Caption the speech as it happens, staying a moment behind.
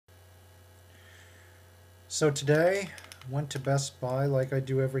So today, went to Best Buy like I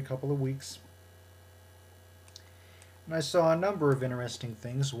do every couple of weeks, and I saw a number of interesting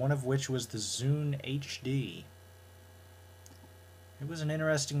things, one of which was the Zune HD. It was an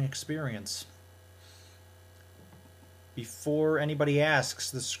interesting experience. Before anybody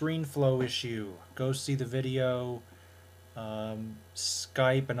asks, the Screenflow issue, go see the video,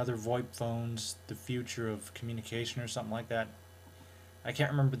 Skype and other VoIP phones, the future of communication or something like that. I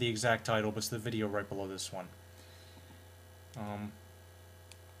can't remember the exact title, but it's the video right below this one.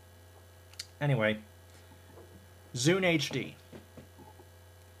 Anyway, Zune HD.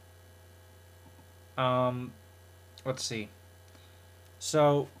 Let's see.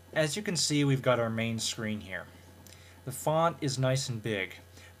 So, as you can see, we've got our main screen here. The font is nice and big,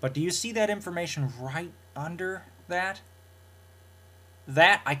 but do you see that information right under that?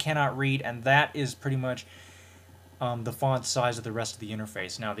 That I cannot read, and that is pretty much the font size of the rest of the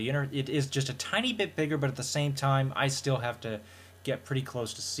interface. Now, it is just a tiny bit bigger, but at the same time, I still have to get pretty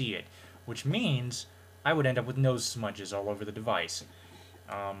close to see it, which means I would end up with nose smudges all over the device.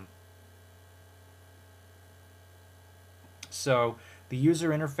 So the user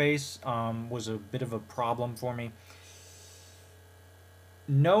interface was a bit of a problem for me.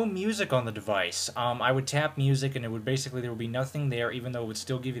 No music on the device. I would tap music and it would basically, there would be nothing there, even though it would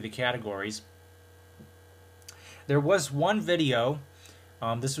still give you the categories. There was one video.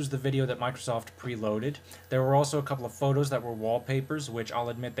 This was the video that Microsoft preloaded. There were also a couple of photos that were wallpapers, which I'll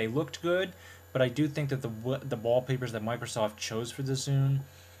admit they looked good, but I do think that the wallpapers that Microsoft chose for the Zune,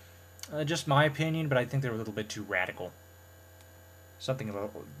 just my opinion, but I think they're a little bit too radical.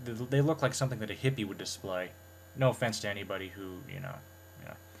 They look like something that a hippie would display. No offense to anybody who,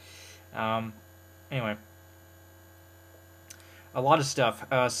 anyway. A lot of stuff.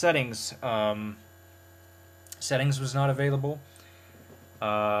 Settings. Settings was not available.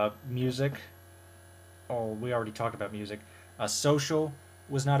 Music. Oh, we already talked about music. Social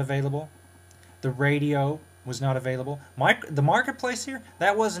was not available. The radio was not available. The marketplace here,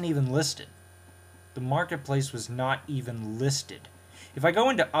 that wasn't even listed. The marketplace was not even listed. If I go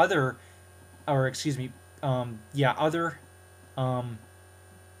into other, or excuse me, other,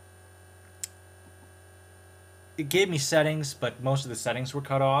 it gave me settings, but most of the settings were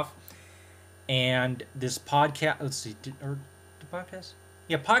cut off. And this podcast, let's see, did podcast?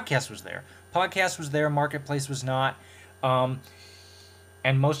 Yeah, podcast was there. Podcast was there, marketplace was not. And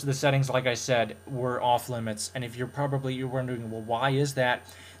most of the settings, like I said, were off limits. And if you're wondering, well, why is that?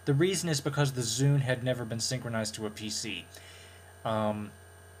 The reason is because the Zune had never been synchronized to a PC.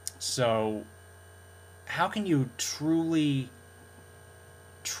 So how can you truly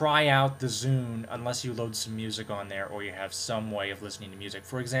try out the Zune unless you load some music on there or you have some way of listening to music?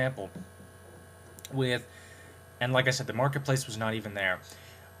 For example, and like I said, the marketplace was not even there.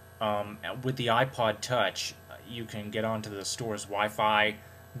 With the iPod Touch, you can get onto the store's Wi-Fi,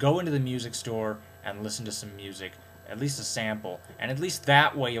 go into the music store, and listen to some music, at least a sample, and at least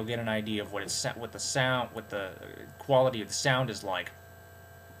that way you'll get an idea of what the quality of the sound is like.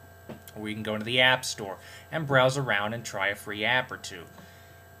 Or you can go into the App Store and browse around and try a free app or two.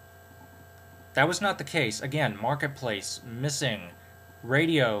 That was not the case. Again, marketplace missing,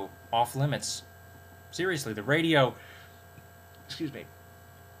 radio off limits. Seriously, the radio. Excuse me.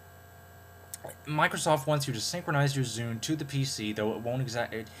 Microsoft wants you to synchronize your Zune to the PC, though it won't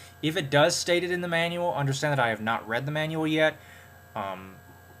exactly. If it does state it in the manual, understand that I have not read the manual yet.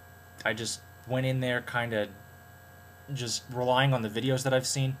 I just went in there kind of just relying on the videos that I've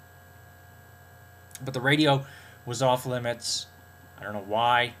seen. But the radio was off limits. I don't know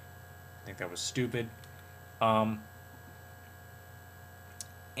why. I think that was stupid. And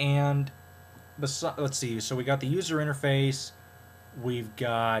let's see. So we got the user interface. We've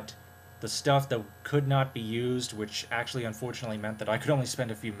got the stuff that could not be used, which actually unfortunately meant that I could only spend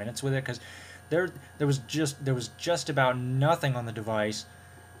a few minutes with it because there was just about nothing on the device,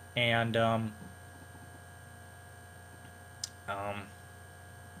 and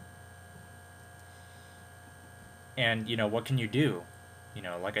what can you do?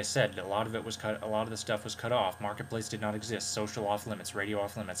 Like I said, a lot of it was cut. A lot of the stuff was cut off. Marketplace did not exist. Social off limits. Radio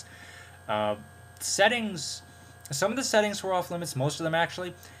off limits. Settings. Some of the settings were off limits. Most of them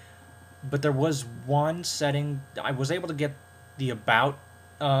actually. But there was one setting, I was able to get the About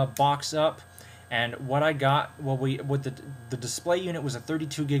box up, and what I got, the display unit was a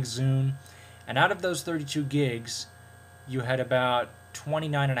 32 gig Zune, and out of those 32 gigs, you had about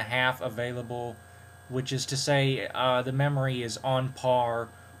 29.5 available, which is to say the memory is on par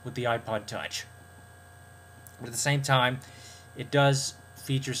with the iPod Touch. But at the same time, it does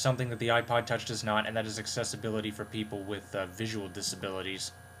feature something that the iPod Touch does not, and that is accessibility for people with visual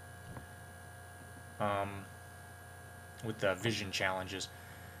disabilities. with the vision challenges.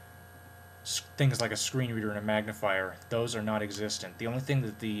 Things like a screen reader and a magnifier, those are not existent. The only thing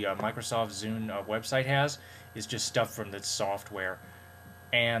that the Microsoft Zune website has is just stuff from the software.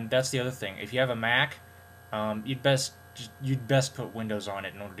 And that's the other thing. If you have a Mac, you'd best put Windows on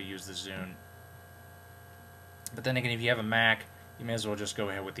it in order to use the Zune. But then again, if you have a Mac, you may as well just go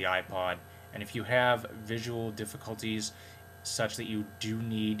ahead with the iPod. And if you have visual difficulties such that you do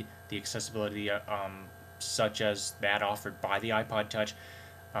need the accessibility such as that offered by the iPod Touch,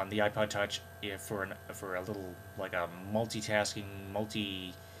 the iPod Touch, for a little, like a multitasking,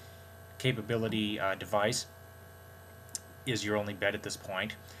 multi-capability device, is your only bet at this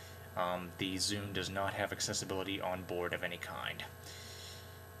point. The Zune does not have accessibility on board of any kind.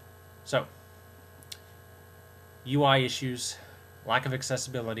 So, UI issues, lack of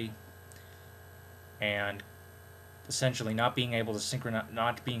accessibility, and essentially not being able to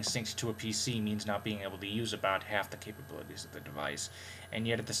not being synced to a PC means not being able to use about half the capabilities of the device. And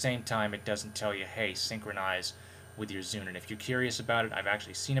yet at the same time, it doesn't tell you, hey, synchronize with your Zune. And if you're curious about it, I've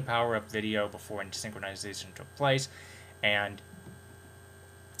actually seen a power-up video before any synchronization took place, and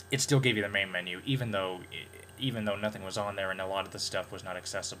it still gave you the main menu, even though nothing was on there and a lot of the stuff was not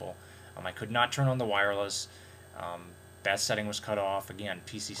accessible. I could not turn on the wireless. That setting was cut off. Again,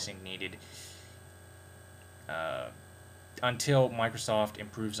 PC sync needed. Until Microsoft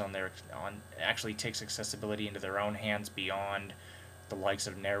improves actually takes accessibility into their own hands beyond the likes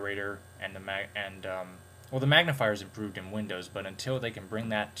of narrator and well, the magnifier's improved in Windows, but until they can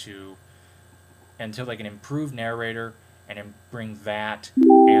improve narrator and bring that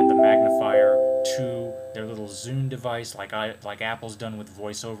and the magnifier to their little Zune device, like Apple's done with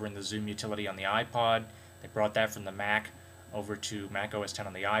VoiceOver and the Zoom utility on the iPod. They brought that from the Mac over to Mac OS X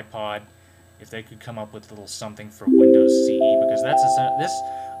on the iPod. If they could come up with a little something for Windows CE, because that's this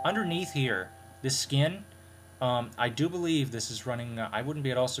underneath here, this skin, I do believe this is running. I wouldn't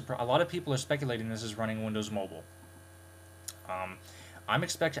be at all surprised. A lot of people are speculating this is running Windows Mobile. I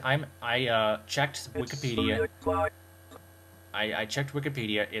checked Wikipedia. I checked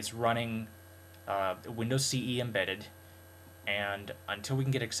Wikipedia. It's running Windows CE embedded, and until we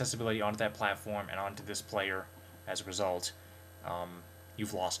can get accessibility onto that platform and onto this player, as a result,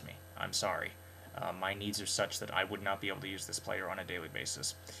 you've lost me. I'm sorry. My needs are such that I would not be able to use this player on a daily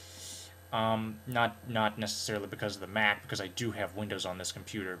basis. Not necessarily because of the Mac, because I do have Windows on this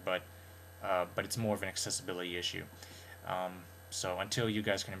computer, but it's more of an accessibility issue. So until you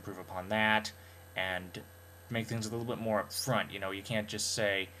guys can improve upon that and make things a little bit more upfront, you can't just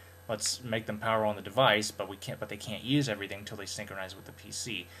say, let's make them power on the device, but they can't use everything until they synchronize with the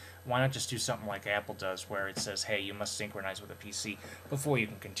PC. Why not just do something like Apple does, where it says, hey, you must synchronize with the PC before you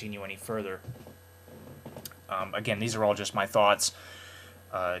can continue any further. Again, these are all just my thoughts.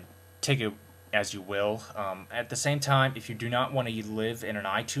 Take it as you will. At the same time, if you do not want to live in an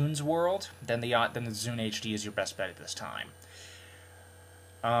iTunes world, then the Zune HD is your best bet at this time.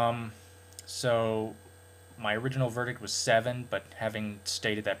 So my original verdict was 7, but having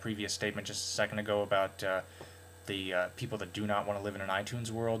stated that previous statement just a second ago about the people that do not want to live in an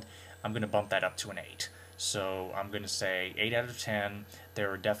iTunes world, I'm going to bump that up to an 8. So I'm going to say 8 out of 10.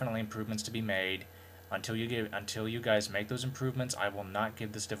 There are definitely improvements to be made. Until you guys make those improvements, I will not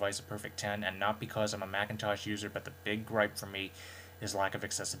give this device a perfect 10, and not because I'm a Macintosh user, but the big gripe for me is lack of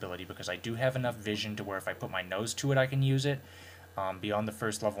accessibility, because I do have enough vision to where if I put my nose to it, I can use it beyond the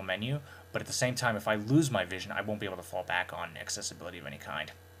first level menu, but at the same time, if I lose my vision, I won't be able to fall back on accessibility of any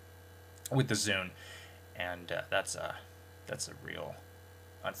kind with the Zune, and that's a real,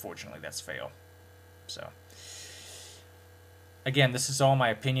 unfortunately, that's fail. So again, this is all my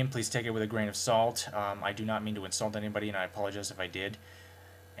opinion. Please take it with a grain of salt. I do not mean to insult anybody, and I apologize if I did.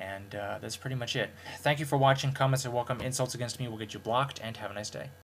 And that's pretty much it. Thank you for watching. Comments are welcome. Insults against me will get you blocked, and have a nice day.